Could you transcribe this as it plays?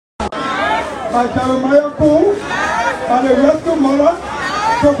by Jeremiah Poole and the rescue mother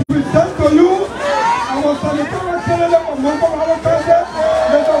to present to you our sanitary senator of Monrovia,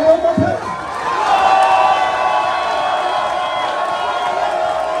 Mr. Wilmer.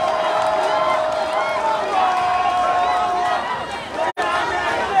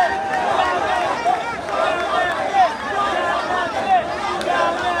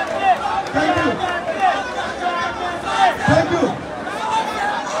 Thank you.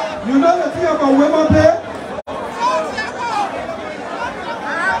 You know the thing about women pay?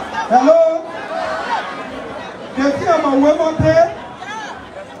 Hello? The thing about women pay?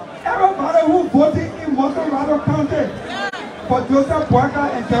 Everybody who voted in Monrovia County for Joseph Boyka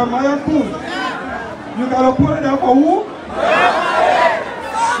and Jeremiah Poole, you gotta put it there for who?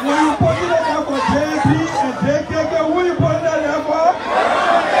 When you put it there for JP and JKK, who you put it there for?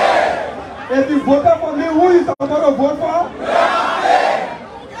 If you voted for me, who is supposed to vote for?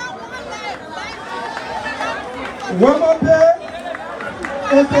 Women pay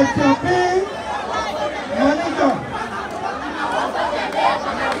is the campaign manager.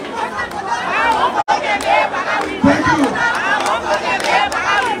 Thank you.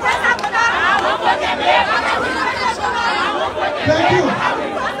 Thank you.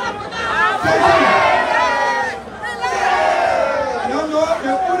 Thank you. You know,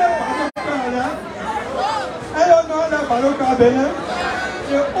 the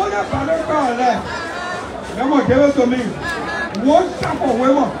only Baluka left. Come on, give it to me. One shot for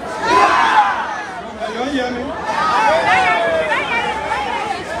women. You hear me?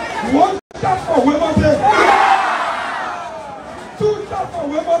 One shot for women, please. Two shots for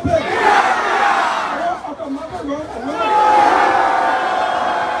women, please.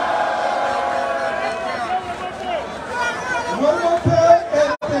 Women pay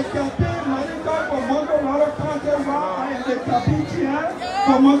is the campaign manager for Monrovia County, while I am the campaign chair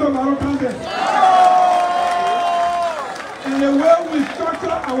for Monrovia County. And the way we structure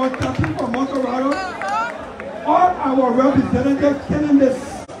our campaign for Monrovia, all our representatives candidates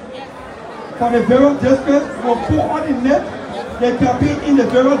for the various districts will coordinate the campaign in the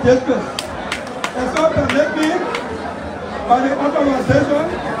various districts. And so permit me, by the authorization,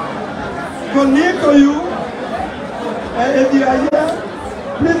 to leave to you, and if you are here,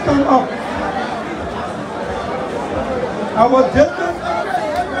 please come up. Our district,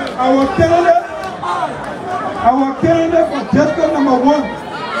 our candidate for district number 1.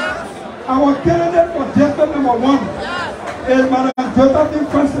 Our candidate for district number 1 is Madam Josephine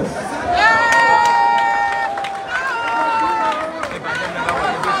Francis.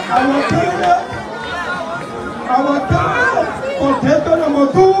 Our candidate for district number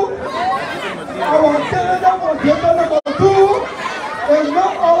 2. Our candidate for district number 2 is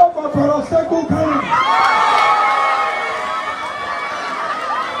not all of our Paraseku County.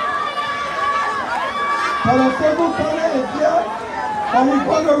 Paraseku County is here, and we're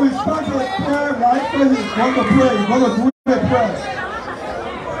going to respond to his prayer, right? So he's going to pray, he's going to do the prayer.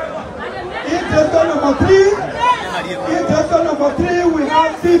 In district number 3, we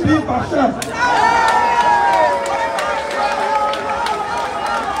have CB Bashar.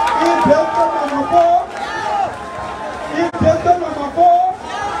 In district number 4,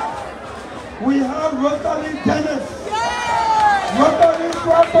 we have Rosalind Dennis. Rosalind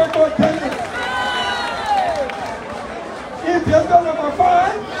Swapoko Dennis. In district number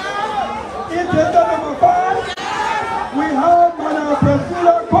 5, we have Madam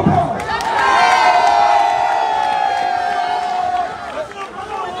Priscilla Cooper.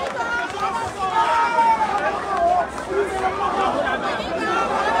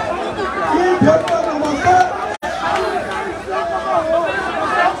 In district number 6,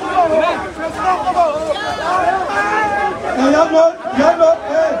 and y'all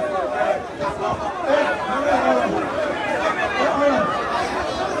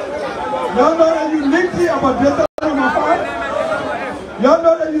know the unique thing about district number 5? Y'all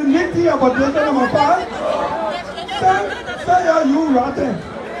know the unique thing about district number 5? Say are you rotten?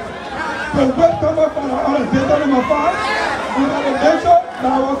 Because we're coming from the other district number 5. We have a bishop,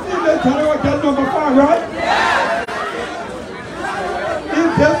 now we'll see the general district number 5, right? In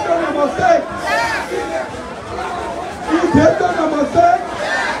district number 6,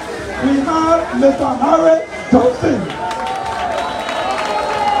 we have Mr. Harry Johnson.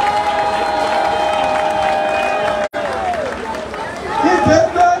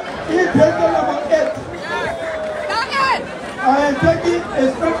 I am taking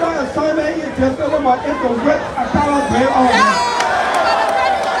a special assignment in district number 8 to work at our day on.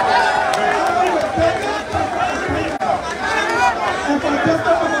 And for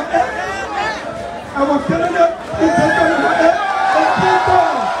district number 8, our candidate in district number 8 is Pinto.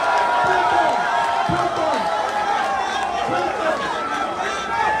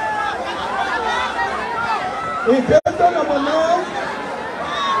 gesture number 9,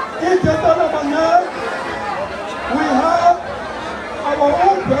 in gesture number 9, we have our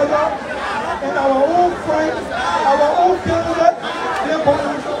own brother and our own friend, our own candidate, the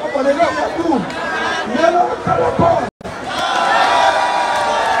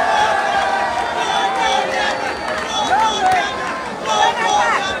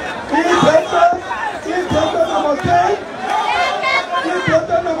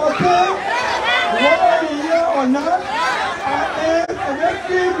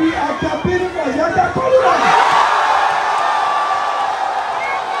we are campaigning for Yaka Kolura.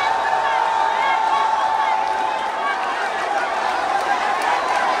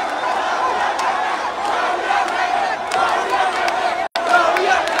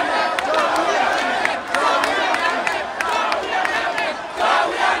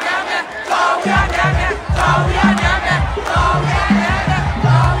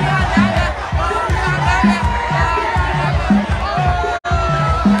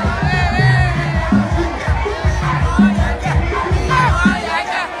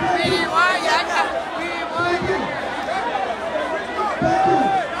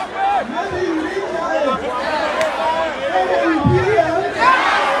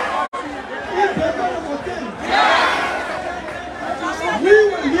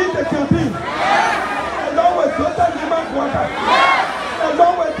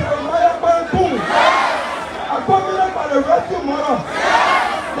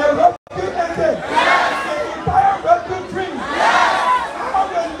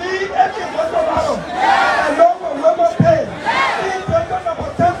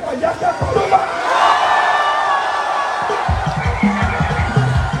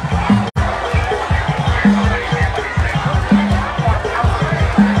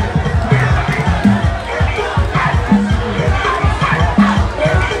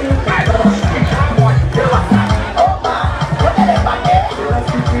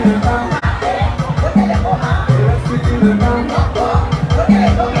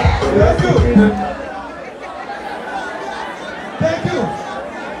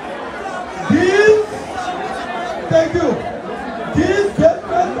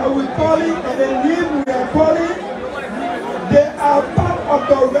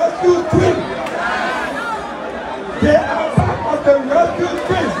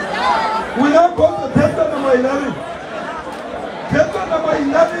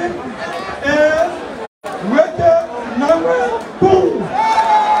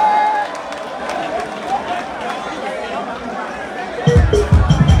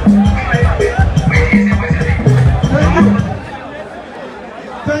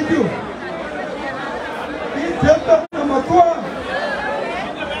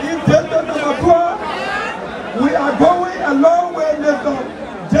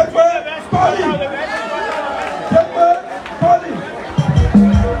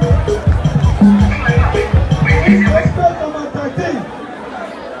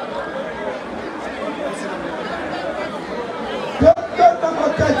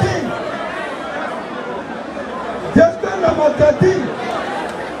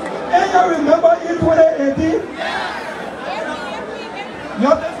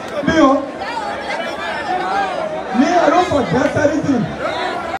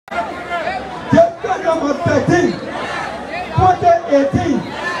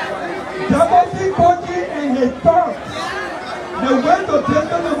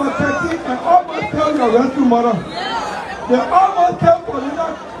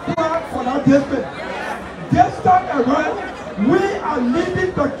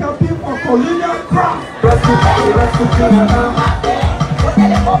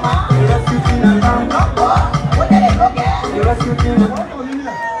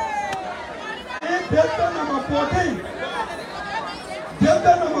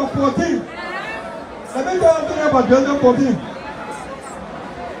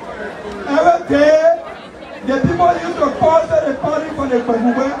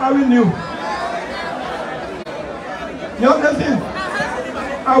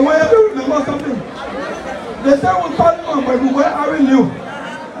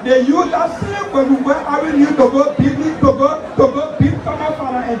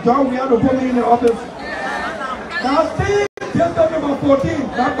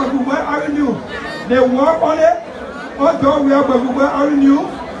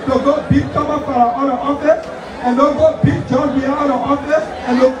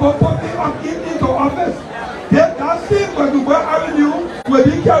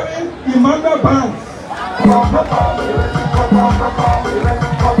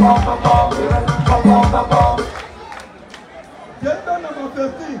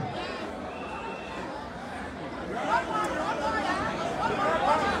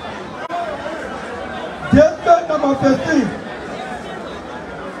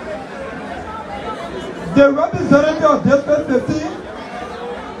 The representative of District 15,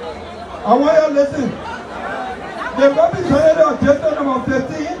 I want you to listen. The representative of District number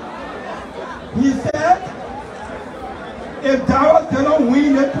 15, he said, if Dallas cannot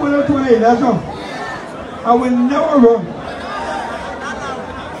win the 2020 election, I will never run.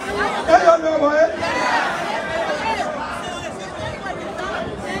 Hey, you know about it?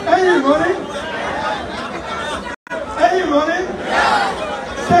 Are you running? Are you running?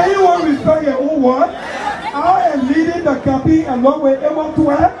 Say you want to respect your own word. I am leading the campaign along with Emma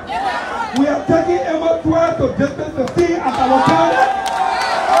 12. We are taking Emma 12 to District 15 as our candidate.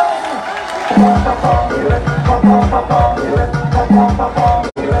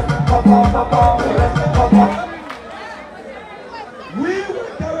 We will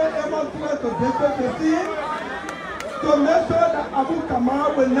carry Emma 12 to District 15 to make sure that Abu Kamal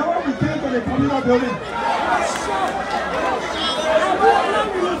will never return to the communal building.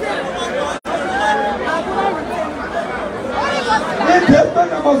 In District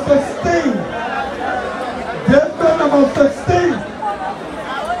number 16, District number 16,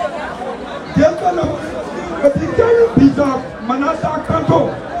 District number 16, Bishop Manasseh Kanto,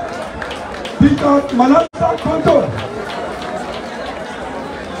 Bishop Manasseh Kanto.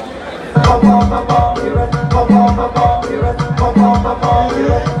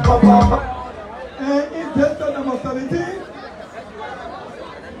 And in District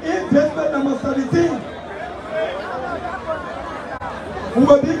number 17, who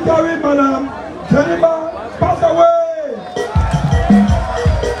will be carrying Madam Jennifer pass away.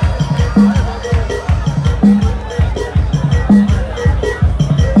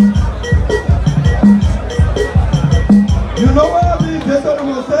 You know what happened in District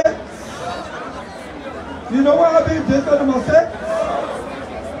number 6? You know what happened in District number 6?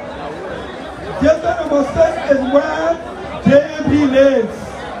 District number 6 is where JMP lives.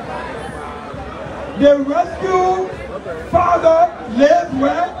 The rescue father lives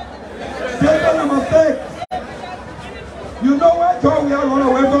where? District number 6. You know where John we are run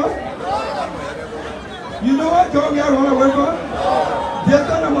away from? You know where John we are run away from?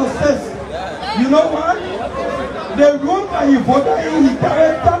 District number 6. You know what? The room that he voted in, he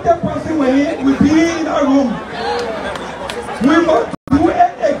carried 30% with him, will be in that room. We must do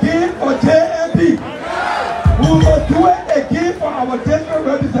it again for JMP. We must do it again for our district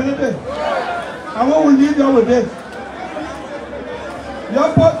representative. I want to leave you with this. You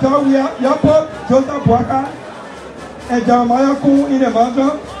put Joseph Boaka and Jeremiah Kuhn in the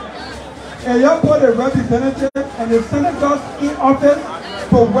mansion, and you put the representative and the senators in office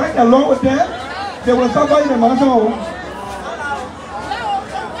to work along with them. They will suffer in the mansion.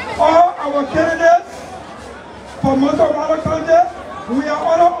 All our candidates for Monrovia County, we are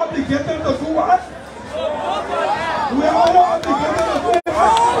all obligated to do what? We are all obligated to do what?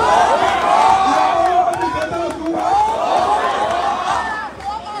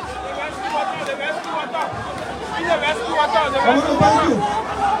 I want to thank you.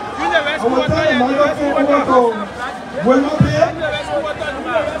 I will tell the microphone to will not be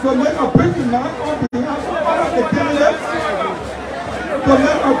to make a brief remark on behalf of all of the candidates. To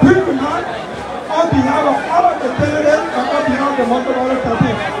make a brief remark on behalf of all of the candidates and on behalf of the Monrovia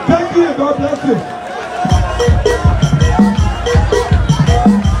campaign. Thank you and God bless you.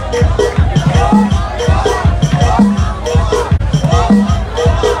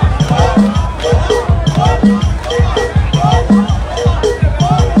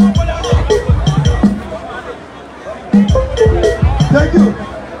 Thank you.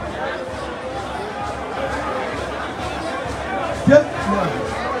 Just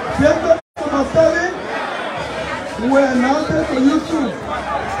number 7, we announced it for you too.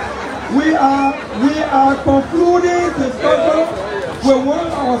 We are concluding discussion with one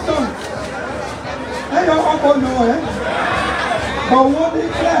of our sons. And your uncle know, but won't be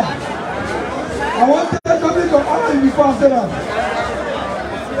clear. I want to say something to all of you before I say that.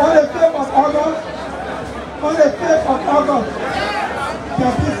 On the 5th of August,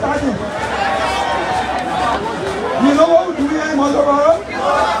 campaign starting. You know what we do here in Monrovia?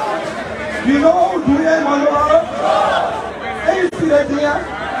 You know what we do here in Monrovia? And you see that there?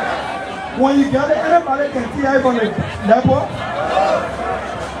 When you get it, anybody can see it from the level.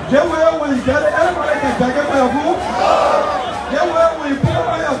 Then when you get it, anybody can take it for your food. Then when you put it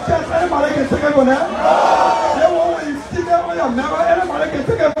on your chest, anybody can take it from there. Then when you stick it on your mirror, anybody can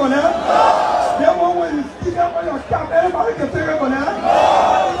take it from there. Then when you stick it on your cap, anybody can take it from there.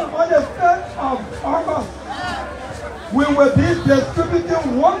 On the 5th of August, we will be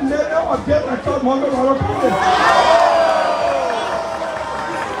distributing 1 million of debt across Monrovia County.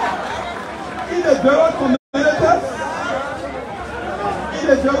 In the general communities,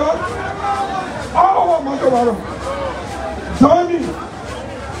 All over Monrovia. Join me.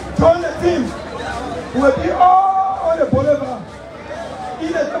 Join the team. We'll be all on the boulevard.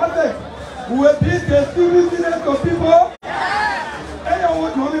 In the traffic. We'll be distributing to people.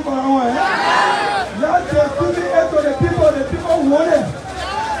 Anyone join me for our one? Let's distribute it to the people want it.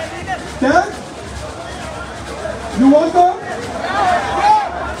 Then, you want them?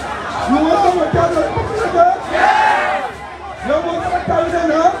 You want them to carry the people again? You want them to carry them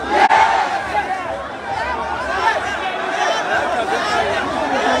now?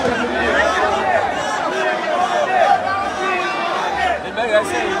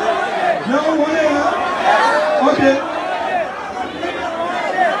 No one here. Okay.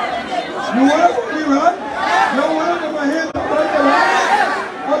 You want to put me right? No one to my hands up right there.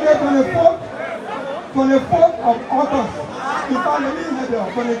 Okay, from the 4th of August, if I remain here,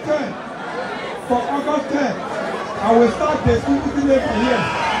 from the 10th, from August 10th, I will start distributing it from here.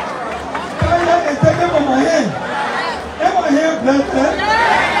 Carry that and take it from my hand. Am I here blessed?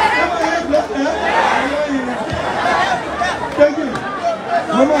 Am I here blessed? Thank you.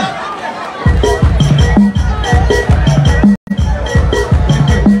 Mama.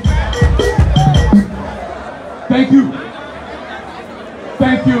 Thank you.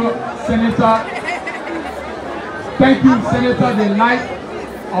 Thank you, Senator. Thank you, Senator, the light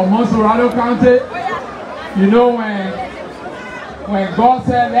of Monrovia County. You know, when God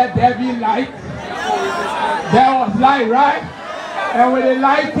said, let there be light, there was light, right? And with the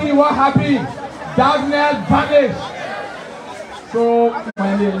light came, what happened? Darkness vanished. So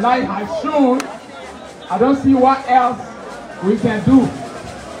when the light has shone, I don't see what else we can do.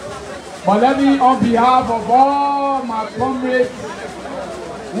 But let me, on behalf of all my comrades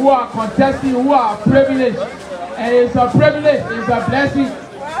who are contesting, who are privileged, and it's a privilege, it's a blessing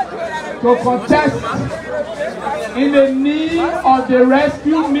to contest in the need of the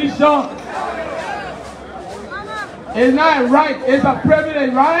rescue mission. It's not right, it's a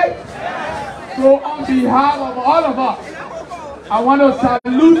privilege, right? So on behalf of all of us, I want to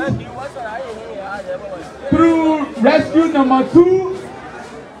salute through rescue number 2,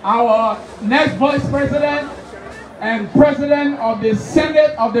 our next Vice President and President of the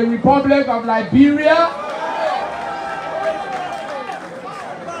Senate of the Republic of Liberia,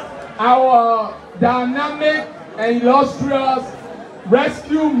 our dynamic and illustrious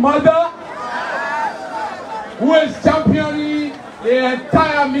rescue mother, who is championing the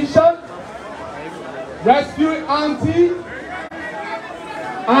entire mission, rescue auntie,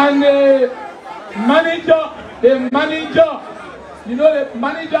 and the manager. You know, the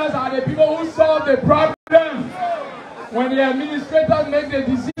managers are the people who solve the problem. When the administrators make the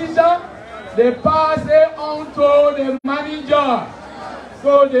decision, they pass it on to the manager.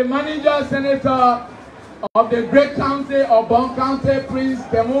 So the manager, Senator of the great county of Bon County, Prince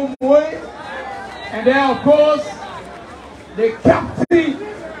Temumwe, and then of course, the captain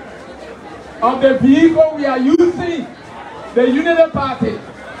of the vehicle we are using, the Unity Party,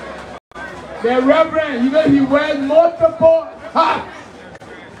 the Reverend. You know, he wears multiple hats.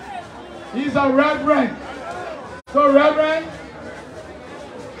 He's a Reverend. So Reverend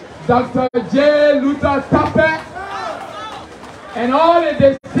Dr. J. Luther Tappe and all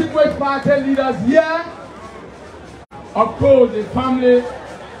the distinguished party leaders here, of course the family,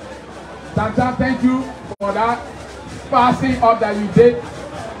 Santa, thank you for that passing up that you did,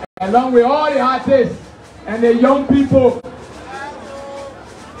 along with all the artists and the young people,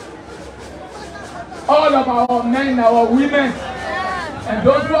 all of our men, our women, and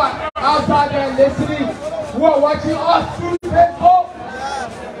those who are outside there listening, who are watching us through Facebook,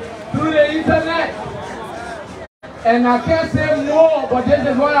 through the internet. And I can't say more, but this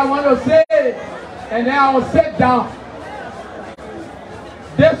is what I want to say, and then I will sit down.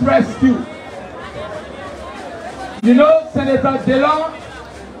 This rescue, you know, Senator Dillon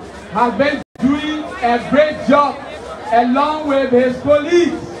has been doing a great job along with his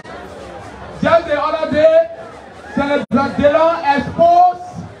colleagues. Just the other day, Senator Dillon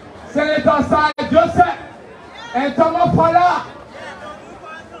exposed Senator Sir Joseph and Thomas Fala.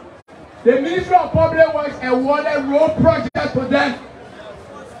 The Ministry of Public Works awarded road project to them.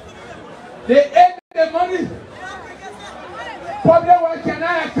 They ate the money. Public Works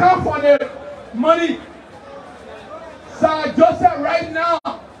cannot account for the money. Sir Joseph right now,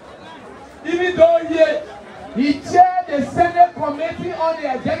 even though he chaired the Senate Committee on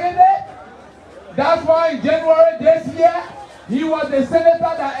the Executive, that's why in January this year, he was the senator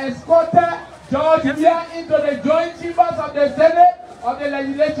that escorted George Weah into the joint chambers of the Senate of the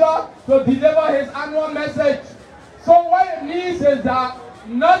legislature to deliver his annual message. So what it means is that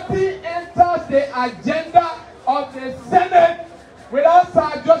nothing enters the agenda of the Senate without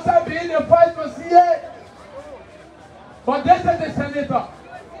Sir Joseph being the first to see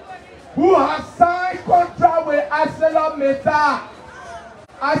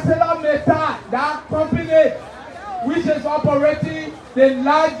ArcelorMittal, that company which is operating the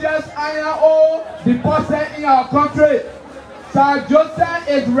largest iron ore deposit in our country. Sir Joseph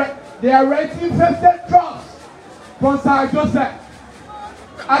they are renting 50 trucks from Sir Joseph.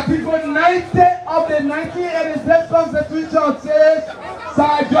 Article 90 of the 1986 Constitution says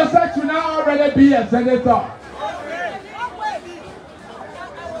Sir Joseph should now already be a senator.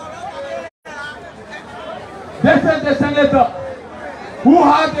 This is the senator who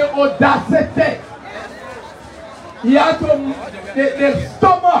had the audacity. He had the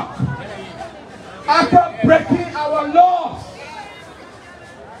stomach after breaking our laws,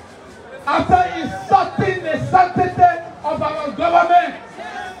 after insulting the sanctity of our government,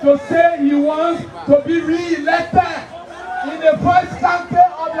 to say he wants to be re-elected in the first country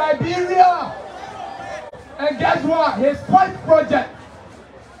of Liberia. And guess what? His first project,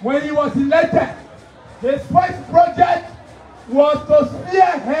 when he was elected, his first project was to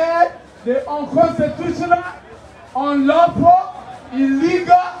spearhead the unconstitutional, unlawful,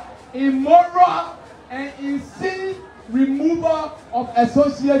 illegal, immoral, and insane removal of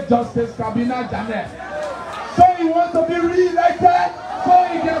Associate Justice Kabina Janet. So he wants to be re-elected so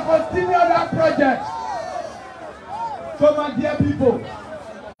he can continue that project. So my dear people,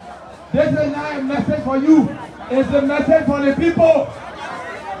 this is not a message for you. It's a message for the people.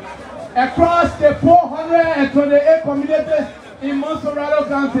 Across the 428 communities in Monrovia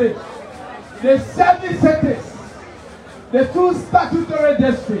County, the 7 cities, the 2 statutory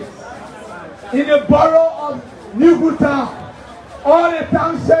districts, in the borough of New Town, all the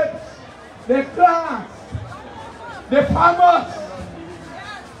townships, the clans, the farmers.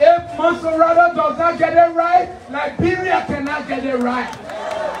 If Monrovia does not get it right, Liberia cannot get it right.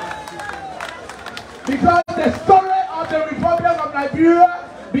 Because the story of the Republic of Liberia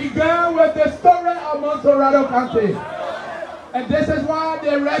began with the story of Monrovia County. And this is why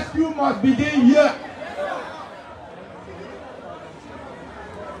the rescue must begin here.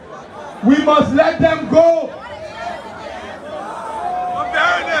 We must let them go.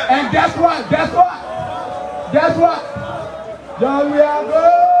 And guess what? Guess what? Guess what? Down we are go.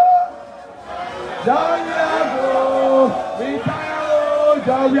 Down we are go. We can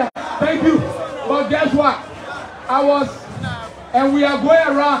down we are. Thank you. But guess what? And we are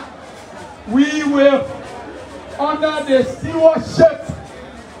going around. We will, under the stewardship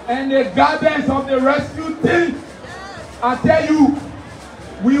and the guidance of the rescue team, I tell you,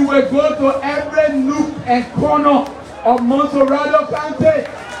 we will go to every nook and corner of Monrovia County.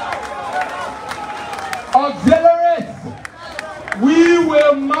 Auxiliaries, we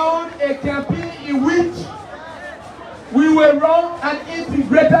will mount a campaign in which we will run an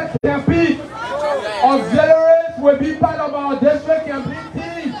integrated campaign. Auxiliaries will be part of our district campaign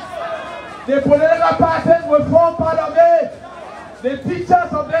team. The political parties will form part of it. The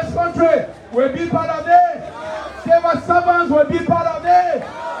teachers of this country will be part of it. Civil servants will be part of it.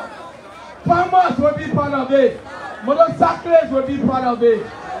 Farmers will be part of it. Motorcyclists will be part of it.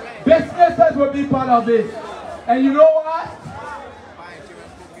 Businesses will be part of it. And you know what?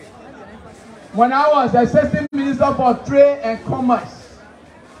 When I was Assistant Minister for Trade and Commerce,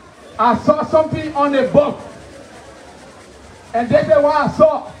 I saw something on a book. And this is what I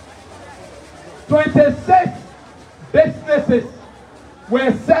saw. 26 businesses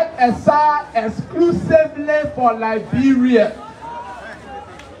were set aside exclusively for Liberia.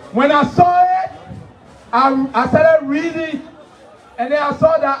 When I saw it, I started reading, and then I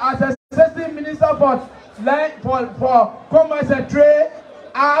saw that as Assistant Minister for Commerce and Trade,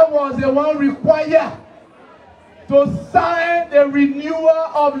 I was the one required to sign the renewal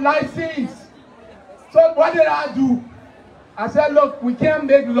of license. So what did I do? I said, look, we can't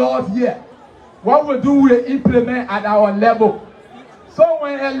make laws here. What we do, we implement at our level. So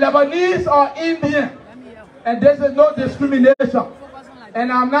when a Lebanese or Indian, and this is no discrimination,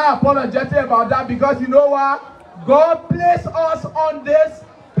 and I'm not apologetic about that, because you know what? God placed us on this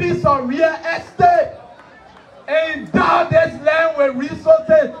piece of real estate and endow this land with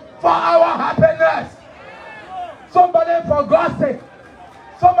resources for our happiness. Somebody, for God's sake,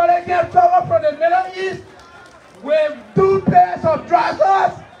 somebody can travel from the Middle East with 2 pairs of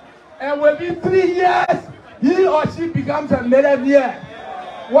trousers, and within 3 years, he or she becomes a millionaire.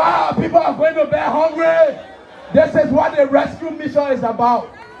 Wow, people are going to bed hungry. This is what the rescue mission is about.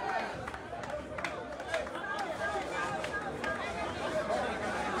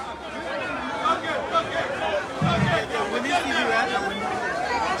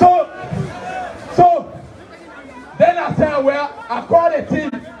 So then I said, well, I called the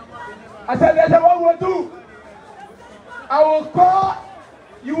team. I said, this is what we'll do. I will call,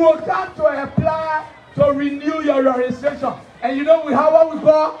 you will come to apply to renew your registration. And you know we have what we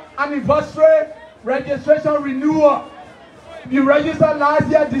call anniversary registration renewal. You registered last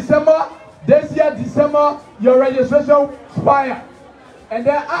year December, this year December, your registration expired. And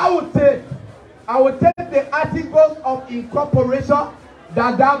then I will take the articles of incorporation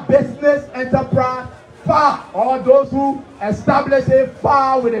that business enterprise file, or those who establish a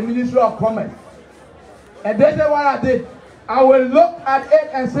file with the Ministry of Commerce. And this is what I did. I will look at it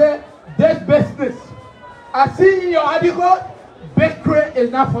and say, this business, I see in your article, bakery is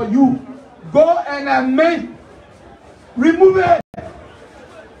not for you. Go and amend, remove it,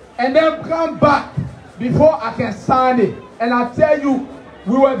 and then come back before I can sign it. And I tell you,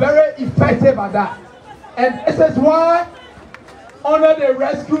 we were very effective at that. And this is why, under the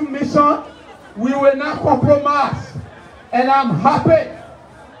rescue mission, we will not compromise. And I'm happy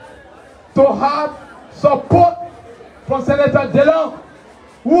to have support from Senator Dillon,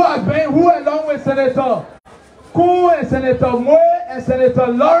 who along with Senator Kuhn and Senator Moe and Senator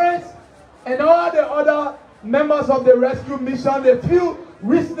Lawrence and all the other members of the rescue mission, the few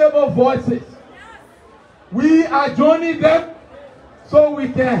reasonable voices. We are joining them so we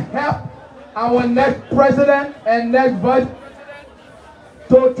can help our next president and next vice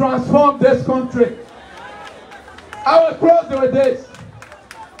to transform this country. I will close with this.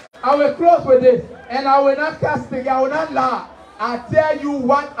 And I will not casting, I will not lie. I tell you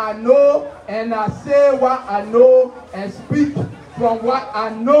what I know, and I say what I know, and speak from what I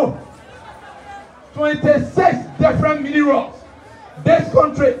know. 26 different minerals. This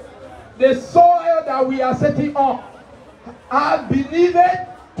country, the soil that we are sitting on, I believe it,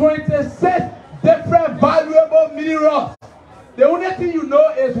 26 different valuable minerals. The only thing you know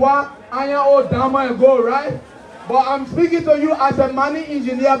is what iron ore, diamond, and gold, right? But I'm speaking to you as a mining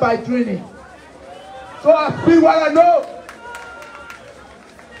engineer by training. So I speak what I know.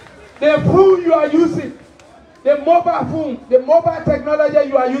 The phone you are using, the mobile phone, the mobile technology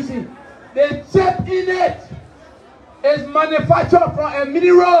you are using, the chip in it is manufactured from a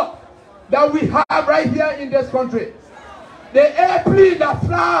mineral that we have right here in this country. The airplane that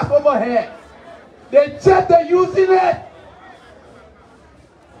flies overhead, the chip they're using it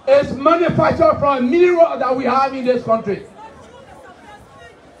is manufactured from a mineral that we have in this country.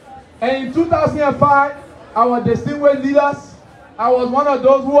 And in 2005, our distinguished leaders, I was one of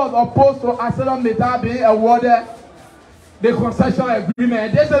those who was opposed to ArcelorMittal being awarded the concession agreement.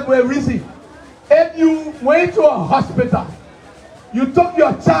 And this is the reason. If you went to a hospital, you took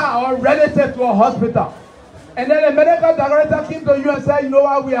your child or relative to a hospital, and then the medical director came to you and said, you know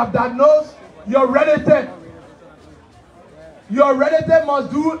what, we have diagnosed your relative. Your relative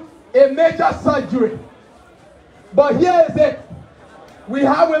must do a major surgery. But here is it. We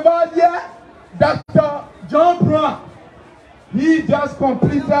have with us here Dr. John Brown. He just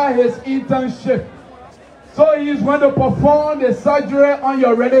completed his internship. So he is going to perform the surgery on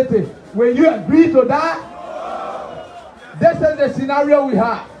your relative. Will you agree to that? This is the scenario we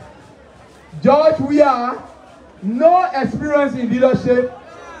have. George, we are no experience in leadership.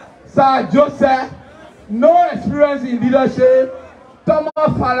 Sir Joseph, no experience in leadership. Thomas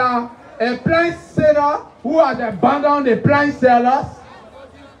Fala, a plant seller who has abandoned the plant sellers.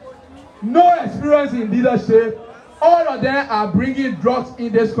 No experience in leadership. All of them are bringing drugs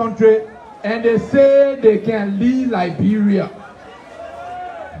in this country, and they say they can lead Liberia.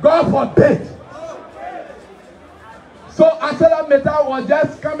 God forbid. So ArcelorMittal was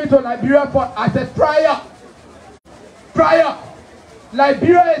just coming to Liberia as a trial.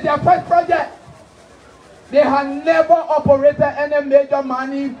 Liberia is their first project. They have never operated any major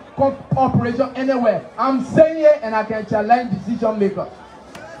mining operation anywhere. I'm saying it, and I can challenge decision makers.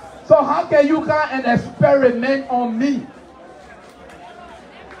 So how can you come and experiment on me?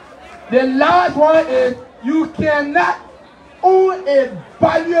 The last one is you cannot own a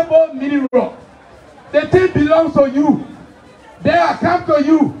valuable mineral. The thing belongs to you. Then I come to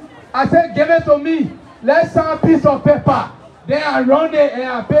you. I say, give it to me. Let's sign a piece of paper. Then I run it and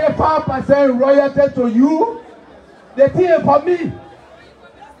I pay 5% royalty to you. The thing is for me.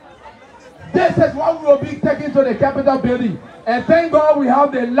 This is what we will be taking to the Capitol building. And thank God we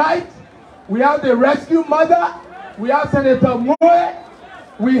have the light, we have the rescue mother, we have Senator Moe,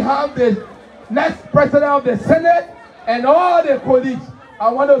 we have the next president of the Senate, and all the colleagues.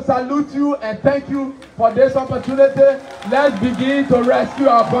 I want to salute you and thank you for this opportunity. Let's begin to rescue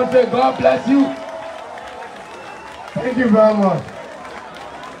our country. God bless you. Thank you very much.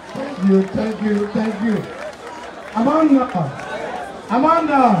 Thank you.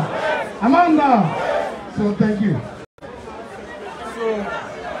 Amanda. So thank you. So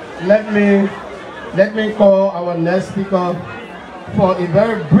let me call our next speaker for a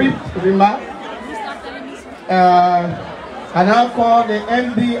very brief remark. And I call the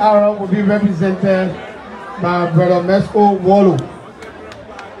MDR will be represented by Brother Mesco Wallo.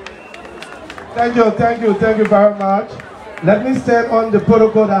 Thank you very much. Let me stand on the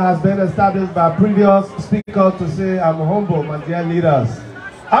protocol that has been established by previous speakers to say I'm humble, my dear leaders.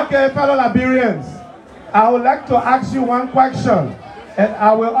 Okay, fellow Liberians, I would like to ask you one question, and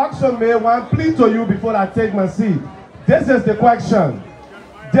I will also make one plea to you before I take my seat. This is the question.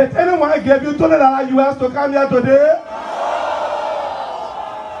 Did anyone give you $200 US to come here today?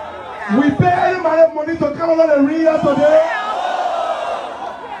 We pay any money to come on the ring here today?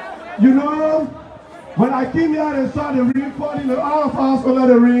 You know, when I came here and saw the ring falling, all of us under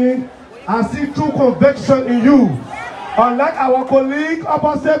the ring, I see true conviction in you. Unlike our colleague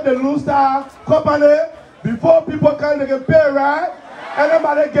opposite the Looster company, before people come, they can pay, right?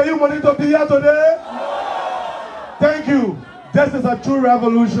 Anybody give you money to be here today? Thank you. This is a true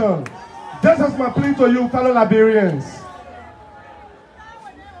revolution. This is my plea to you, fellow Liberians.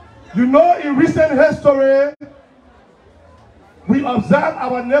 You know, in recent history, we observed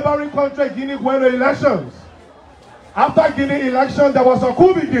our neighboring country, Guinea, win the elections. After Guinea election, there was a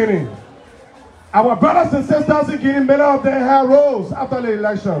coup beginning. Our brothers and sisters in Guinea, many of them had roles after the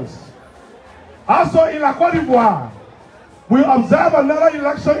elections. Also in La Côte d'Ivoire, we observed another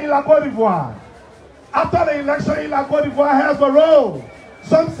election in La Côte d'Ivoire. After the election in La Côte d'Ivoire has a role,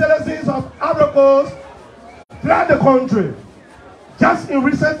 some citizens of Africa fled the country. Just in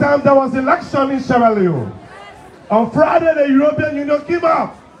recent times, there was election in Sierra Leone. On Friday, the European Union came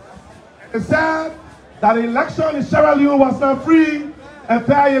up and said that the election in Sierra Leone was not free and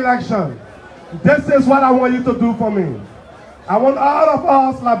fair election. This is what I want you to do for me. I want all of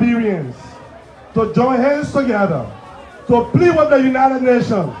us Liberians to join hands together, to plead with the United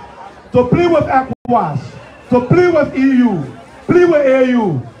Nations, to plead with ECOWAS, to plead with EU, plead with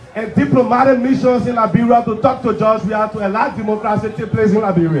AU, and diplomatic missions in Liberia to talk to George Weah to allow democracy to take place in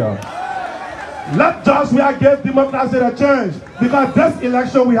Liberia. Let George Weah give democracy a chance, because this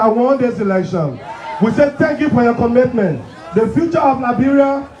election, we have won this election. We say thank you for your commitment. The future of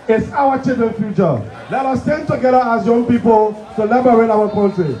Liberia is our children's future. Let us stand together as young people to liberate our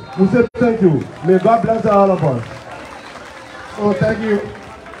country. We say thank you. May God bless all of us. Oh, thank you.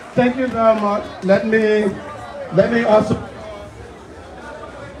 Thank you very much. Let me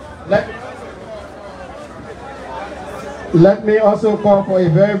also call for a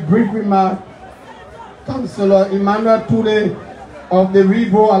very brief remark. Councillor Emmanuel Toure of the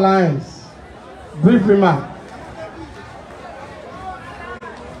Rainbow Alliance. Brief remark.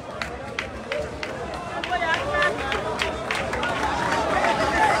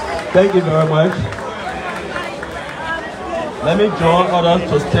 Thank you very much. Let me join others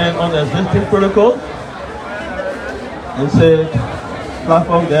to stand on the existing protocol and say,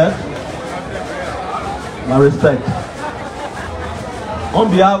 platform there, my respect. On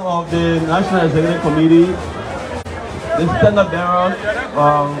behalf of the National Executive Committee, the standard bearers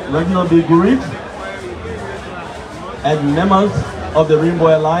of Regional Big Guri, and members of the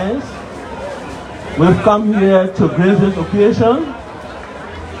Rainbow Alliance, we've come here to grace this occasion,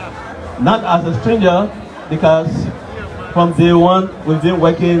 not as a stranger, because from day one, we've been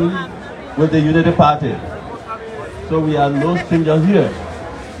working with the Unity Party. So we are no strangers here.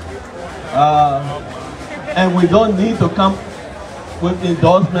 And we don't need to come with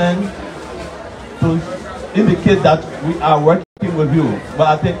endorsement to indicate that we are working with you. But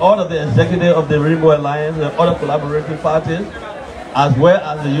I think all of the executives of the Rainbow Alliance and other collaborating parties, as well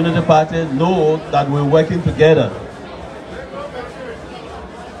as the Unity Party, know that we're working together.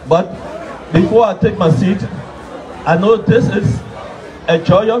 But before I take my seat, I know this is a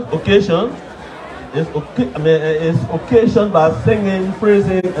joyous occasion. It's occasioned by singing,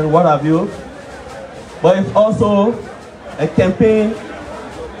 praising, and what have you. But it's also a campaign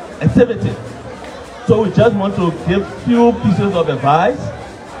activity. So we just want to give few pieces of advice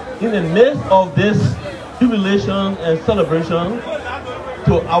in the midst of this jubilation and celebration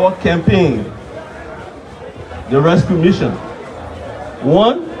to our campaign, the rescue mission.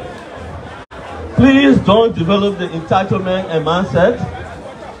 One, please don't develop the entitlement and mindset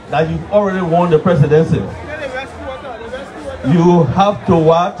that you've already won the presidency. You have to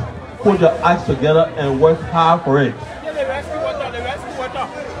what? Put your acts together and work hard for it.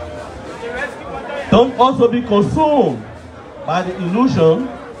 Don't also be consumed by the illusion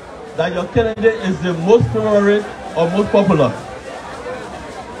that your candidate is the most favorite or most popular.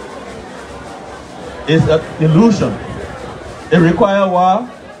 It's an illusion. It requires what?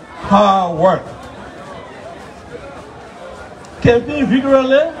 Hard work. Campaign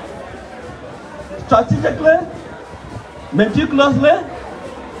vigorously, strategically, meticulously,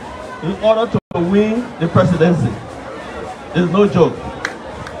 in order to win the presidency. It's no joke.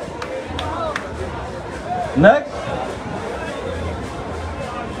 Next.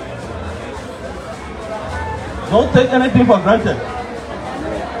 Don't take anything for granted.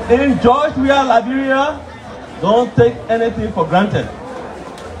 In Georgia, Liberia, don't take anything for granted.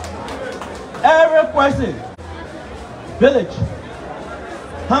 Every person, village,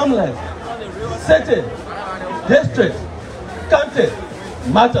 hamlet, city, district, county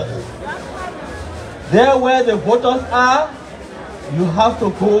matters. There where the voters are, you have to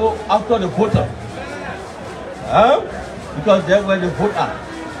go after the voter. Because that's where the vote are.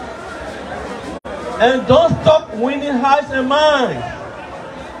 And don't stop winning hearts and minds.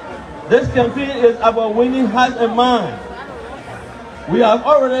 This campaign is about winning hearts and minds. We have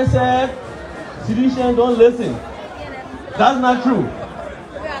already said, citizens don't listen. That's not true.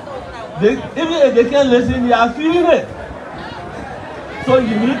 Even if they can't listen, they are feeling it. So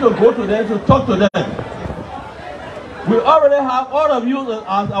you need to go to them to talk to them. We already have all of you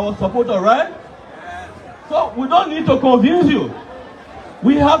as our supporters, right? So we don't need to convince you.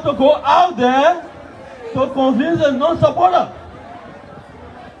 We have to go out there to convince a non-supporter.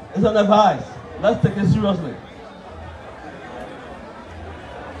 It's an advice. Let's take it seriously.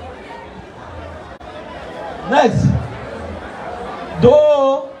 Next,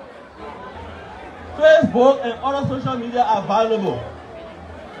 though Facebook and other social media are valuable,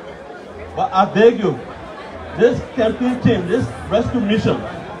 but I beg you, this campaign team, this rescue mission,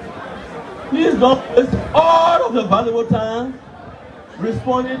 please don't waste all of the valuable time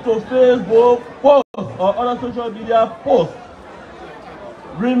responding to Facebook posts or other social media posts.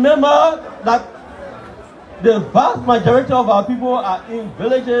 Remember that the vast majority of our people are in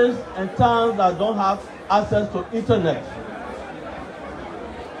villages and towns that don't have access to internet.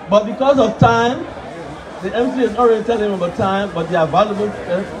 But because of time, the MC is already telling them about time, but they are valuable.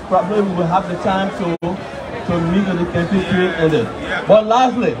 Probably we will have the time to meet with the campaign team ended. But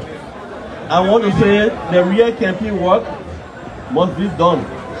lastly, I want to say the real campaign work must be done.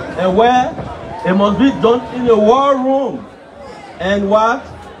 And where? It must be done in the war room. And what?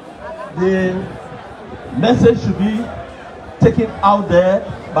 The message should be taken out there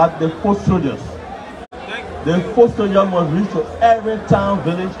by the foot soldiers. The foot soldier must reach to every town,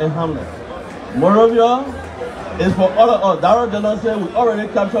 village, and hamlet. Monrovia is for all of us. Darrell Dillon said we already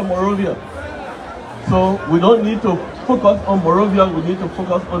captured Monrovia. So we don't need to focus on Monrovia, we need to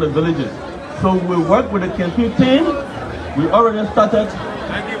focus on the villages. So we work with the campaign team. We already started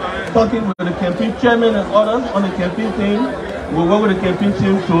talking with the campaign chairman and others on the campaign team. We work with the campaign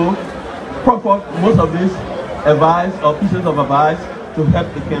team to propose most of these advice or pieces of advice to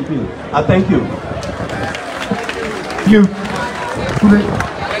help the campaign. I thank you. Thank you.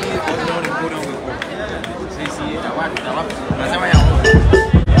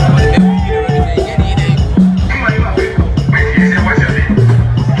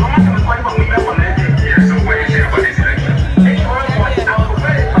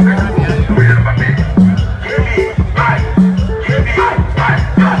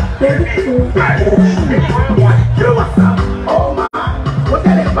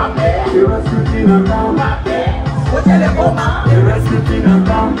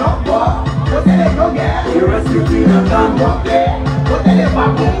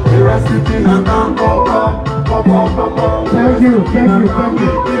 Thank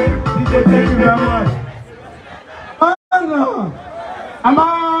you very much.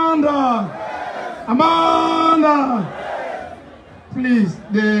 Amanda, please,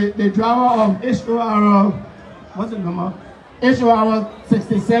 the driver of HOR, what's the number? HOR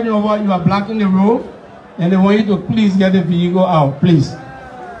 67 over, you are blocking the road, and they want you to please get the vehicle out, please.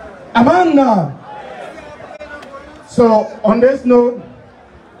 Amanda. So on this note,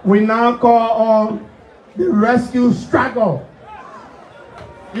 we now call on the rescue struggle.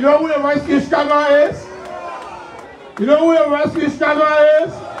 You know who the rescue struggle is? You know who the rescue struggle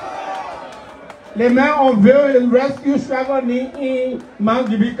is? The man unveiled his rescue struggle in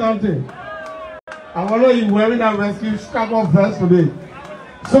Monrovia County. I wonder if he's wearing that rescue struggle vest today.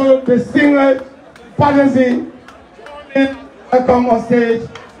 So the singer, Patterson, come on stage.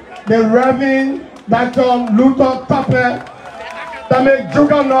 The Reverend Dr. Luther Tupper, that make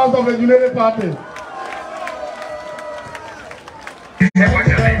juggernauts of the Unity Party.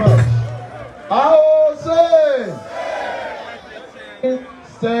 I will say,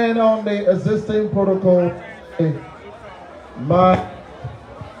 stand on the existing protocol.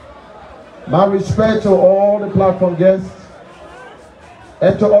 My respect to all the platform guests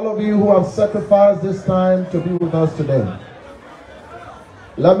and to all of you who have sacrificed this time to be with us today.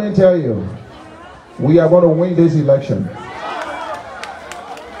 Let me tell you, we are going to win this election.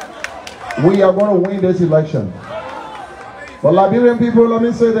 we are going to win this election. But Liberian people, let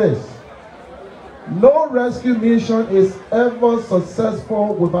me say this. No rescue mission is ever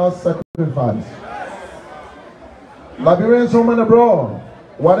successful without sacrifice. Liberians home and abroad,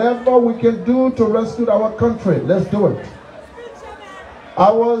 whatever we can do to rescue our country, let's do it. I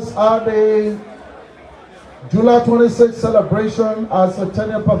was at the July 26th celebration at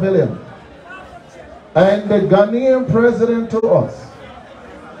Centennial Pavilion, and the Ghanaian president told us,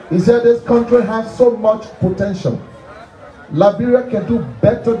 he said this country has so much potential. Liberia can do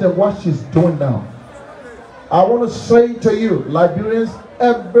better than what she's doing now. I want to say to you, Liberians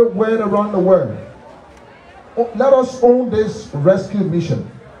everywhere around the world, let us own this rescue mission.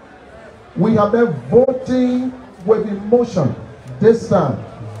 We have been voting with emotion. This time,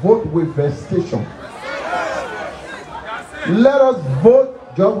 vote with vestation. Let us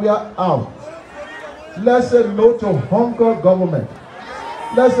vote Georgia out. Let's say no to hunger government.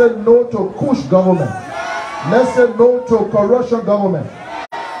 Let's say no to Kush government. Let's say no to corruption government.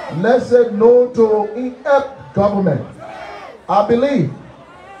 Let's say no to inept government. I believe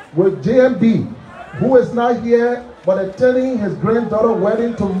with JMB, who is not here but attending his granddaughter's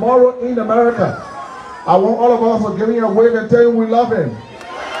wedding tomorrow in America, I want all of us to give him a wave and tell him we love him.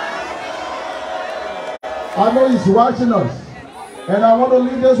 I know he's watching us. And I want to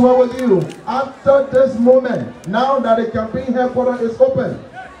leave this one with you. After this moment, now that the campaign headquarters is open,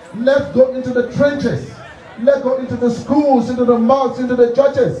 let's go into the trenches. Let's go into the schools, into the mosques, into the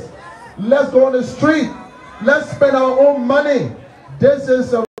churches. Let's go on the street. Let's spend our own money. This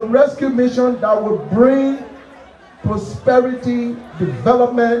is a rescue mission that will bring prosperity,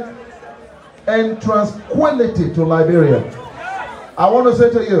 development, and tranquility to Liberia. I want to say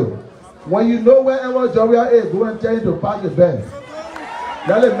to you, when you know wherever Georgia is, go and tell him to pack your bag.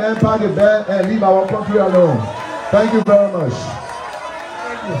 Let the man pack your bag and leave our country alone. Thank you very much.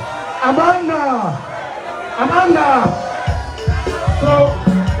 Amanda! So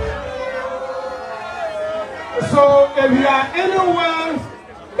if you are anywhere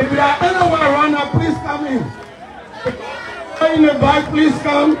around here, please come in. In the back, please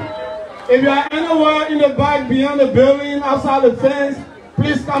come. If you are anywhere in the back, beyond the building, outside the fence,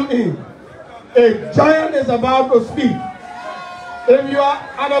 please come in. A giant is about to speak. If you are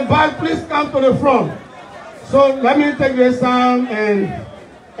at the back, please come to the front. So let me take this time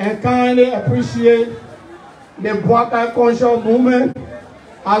and kindly appreciate the Black Eye Conscious movement.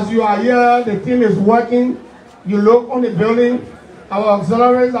 As you are here, the team is working. You look on the building, our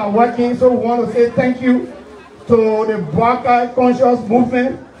auxiliaries are working. So we want to say thank you to the Black Eye Conscious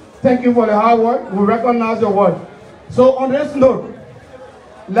movement. Thank you for the hard work. We recognize your work. So on this note,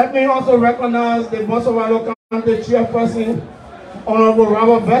 let me also recognize the Monrovia County Chairperson, Honorable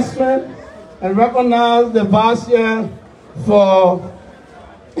Robert Vestman, and recognize the Vice Chair for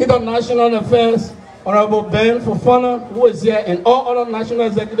International Affairs, Honorable Ben Fofana, who is here, and all other National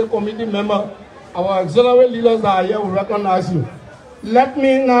Executive Committee members, our auxiliary leaders that are here, we recognize you. Let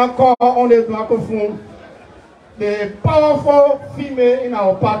me now call on the microphone the powerful female in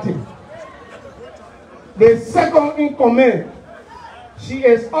our party, the second in command. She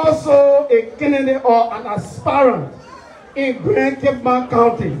is also a candidate or an aspirant in Grand Cape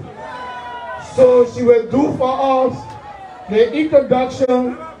County. So she will do for us the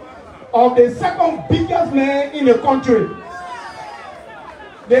introduction of the second biggest man in the country.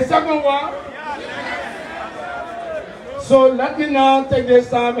 The second one. So let me now take this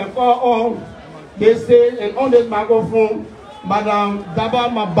time and call on this stage and on this microphone, Madam Daba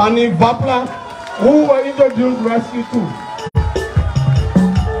Mabani Vapla, who will introduce Rescue 2.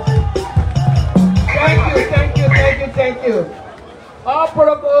 Thank you. All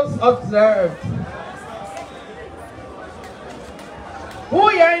protocols observed. Who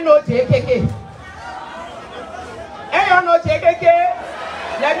here know JKK? Anyone know JKK?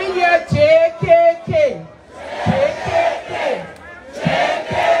 Let me hear JKK. JKK.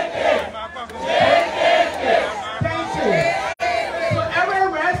 Thank you. So every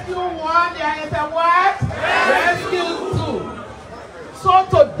rescue one, there is a what? Rescue 2. So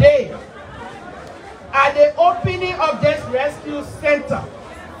today, at the opening of this rescue center,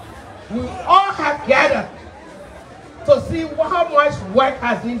 we all have gathered to see how much work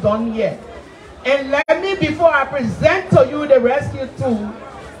has been done here. And let me, before I present to you the rescue tool,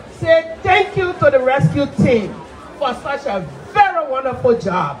 say thank you to the rescue team for such a very wonderful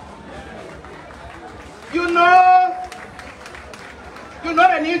job. You know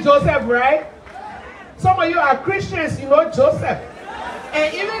the name Joseph, right? Some of you are Christians, you know Joseph.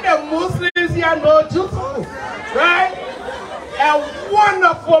 And even the Muslims here know Joseph, right? A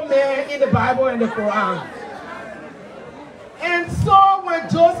wonderful man in the Bible and the Quran. And so when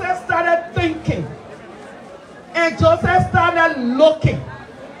Joseph started thinking, and Joseph started looking,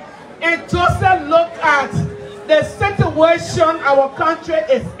 and Joseph looked at the situation our country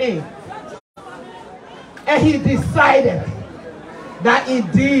is in, and he decided that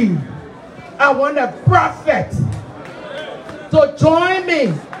indeed I want a prophet to join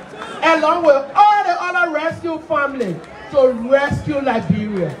me along with all the other rescue family to rescue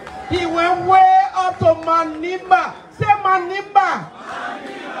Liberia. He went way up to Manimba. Say Manimba.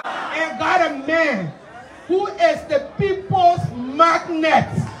 And got a man who is the people's magnet.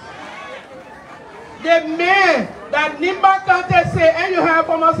 The man that Nimba County say, and you have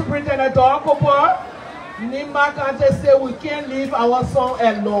former Superintendent Dokupo, Nimba County say we can't leave our son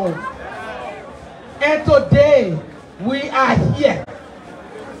alone. And today we are here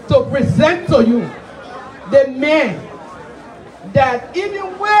to present to you the man that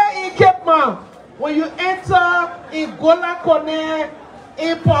even where in Cape Town, when you enter in Gola Kone,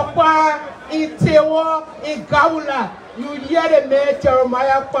 in Papa, in Tewa, in Gaula, you hear the man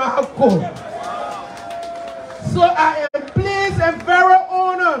Jeremiah Pahako. So I am pleased and very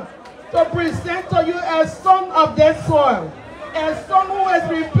honored to present to you a son of this soil, a son who is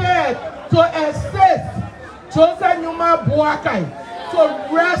prepared to assist Joseph Numa Boakai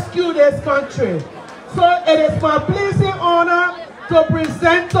to rescue this country. So it is my pleasing honor to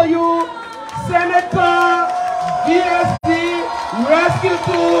present to you Senator VSD Rescue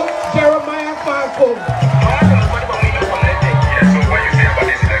 2 Jeremiah Falco.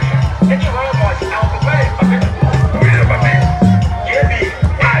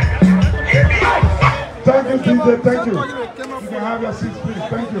 Thank you, DJ. Thank you. You can have your seats, please.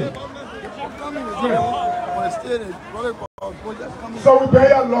 Thank you. So we pay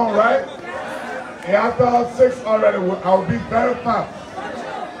you long, right? And after 6 already, I'll be very fast.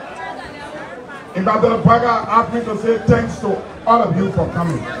 Ambassador Parker asked me to say thanks to all of you for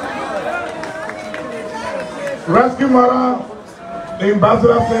coming. Rescue Mara, the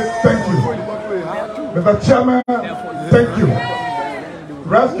ambassador said thank you. Mr. Chairman, thank you.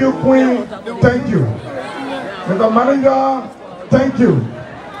 Rescue Queen, thank you. Mr. Manager, thank you.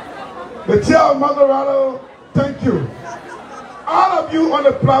 The Chair of Monrovia, thank you. All of you on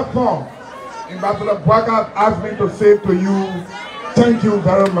the platform, Ambassador Parker asked me to say to you, thank you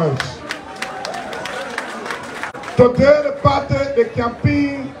very much. Today the party, the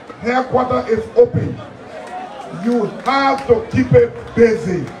campaign headquarters is open. You have to keep it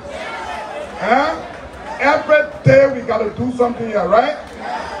busy. Every day we got to do something here, right?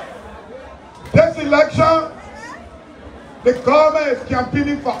 This election, the government is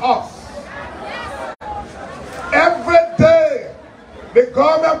campaigning for us. Every day, the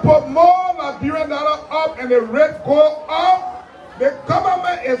government put more Liberian dollar up and the rate go up. The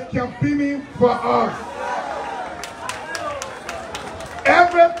government is campaigning for us.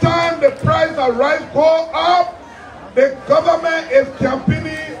 Every time the price of rice go up, the government is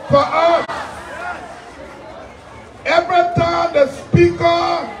campaigning for us. Every time the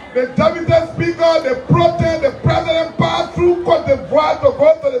speaker, the deputy speaker, the protest, the president pass through Cote d'Ivoire to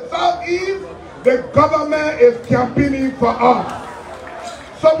go to the southeast, the government is campaigning for us.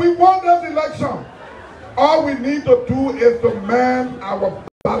 So we want this election. All we need to do is to man our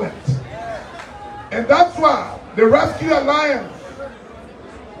ballot. And that's why the Rescue Alliance,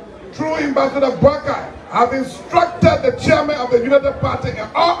 through Ambassador Buckeye, have instructed the chairman of the United Party and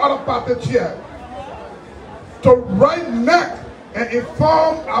all other party chairs to right neck and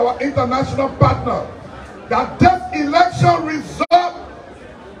inform our international partner that this election result,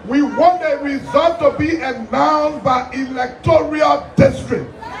 we want the result to be announced by electoral district.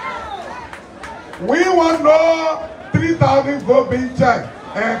 We want no 3,000 votes being checked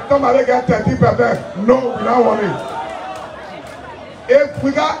and somebody get 30%. No, we don't want it. If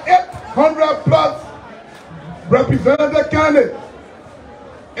we got 800 plus representative candidates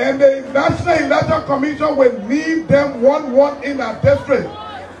and the National Election Commission will need them one in a district,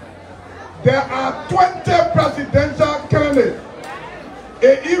 there are 20 presidential candidates.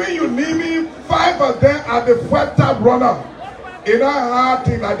 And even you need me, 5 of them are the first time runner. In our hard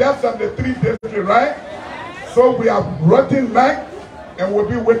thing, like that's 73 districts, right? So we are writing back and we'll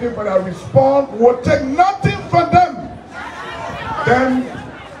be waiting for their response. We'll take nothing from them. Then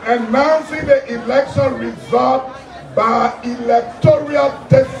announcing the election result by electoral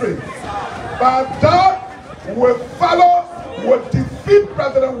district. By that, will follow, will defeat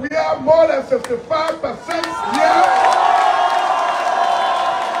President. We have more than 65% here.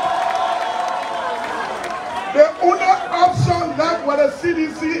 The only option left for the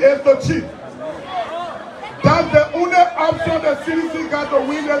CDC is to cheat. That's the only option the CDC got to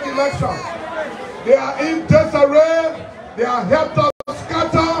win this election. They are in disarray. They have helped us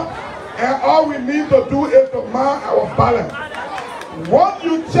scatter, and all we need to do is to mark our ballot. Once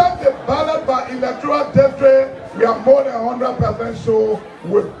you check the ballot by electoral district, we are more than 100% sure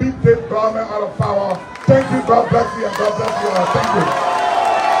we'll beat this government out of power. Thank you, God bless you, and God bless you all. Thank you.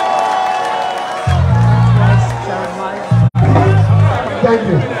 Thank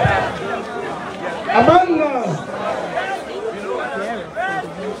you. Amanda.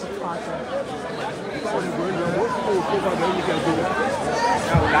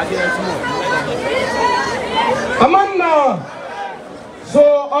 Amanda. So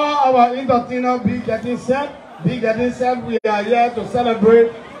all our entertainers be getting set. We are here to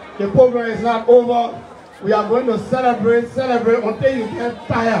celebrate. The program is not over. We are going to celebrate until you get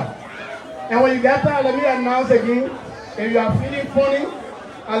tired. And when you get tired, let me announce again, if you are feeling funny,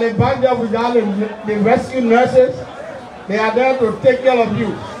 I'll be back there with all the rescue nurses. They are there to take care of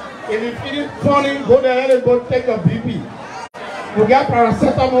you. If you feel funny, go there and go take a BP. We got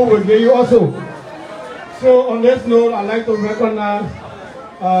paracetamol with you also. So on this note, I'd like to recognize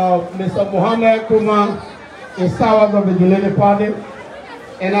Mr. Mohammed Kumar, the stars of the United Party.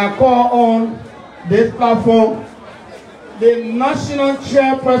 And I call on this platform the national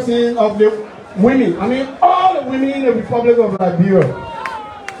chairperson of the women. I mean, all the women in the Republic of Liberia.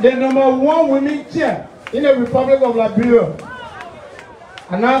 The #1 women chair in the Republic of Liberia.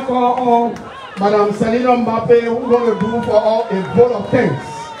 And I call on Madam Selina Mbappe, who's going to do for all a vote of thanks.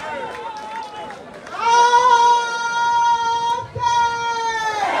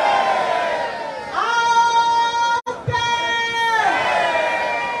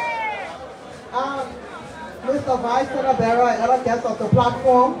 Mr. Vice Senator and other guests of the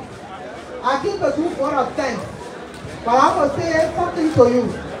platform, I give the two vote of thanks. But I will say something to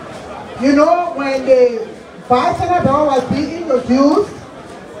you. You know, when the Vice Senator was being introduced,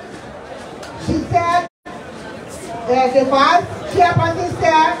 she said, the Vice Chairperson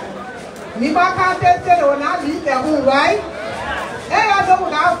said, Nima Kante said they will not leave their home, right? And I know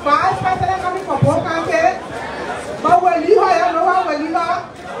without Vice President coming from Port Kante, but we'll leave her, you know what, we'll leave her.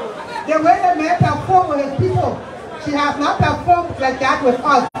 The way the man performed with his people, she has not performed like that with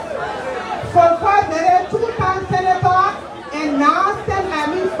us. For first, there is 2-time senator and now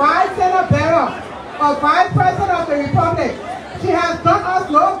Vice Senator or Vice President of the Republic. She has done us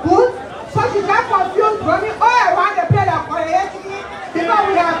no good, so she got confused running all around the place of Korean because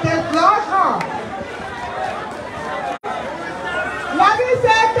we have dislodged her. Let me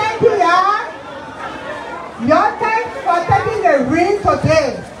say thank you, y'all. Y'all thanks for taking the ring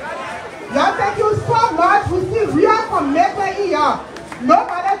today. Y'all thank you so much. We see real commitment in y'all.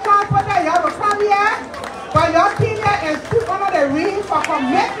 Nobody transported y'all to come here, but y'all came here and stood under the ring for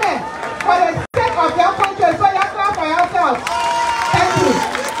commitment for the sake of your country. So y'all clap for yourselves. Thank you.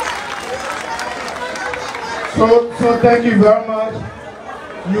 So thank you very much.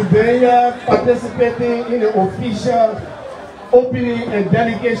 You've been here participating in the official opening and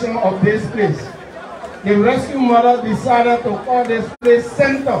dedication of this place. The rescue mother decided to call this place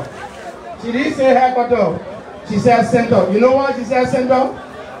center. She didn't say headquarters. She said center. You know why she said center?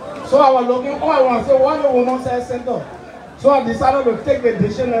 So I was looking all around. So why the woman said center? So I decided to take the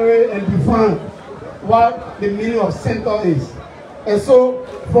dictionary and define what the meaning of center is. And so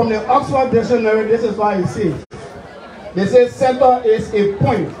from the Oxford Dictionary, this is what it says. They say center is a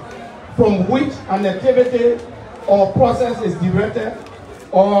point from which an activity or process is directed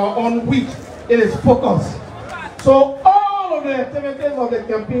or on which it is focused. So all of the activities of the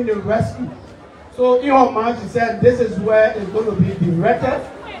campaign, the rescue. So in her mind, she said, this is where it's going to be directed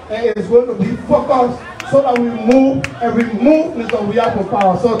and it's going to be focused so that we move and remove Mr. Wia from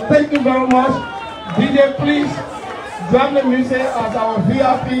power. So thank you very much. DJ, please drop the music as our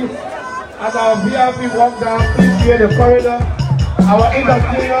VIP walk down. Please clear the corridor. Our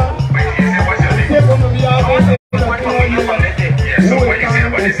entertainer is still going to be out there. Who will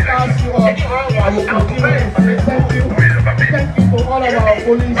come and start you up. I will continue to say thank you. Thank you to all of our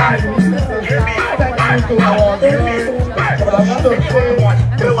police. Thank you to our auxiliary. I want to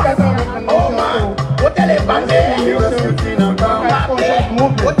say the second recognition to the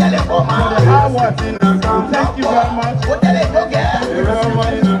movement for the hard work. Thank you very much.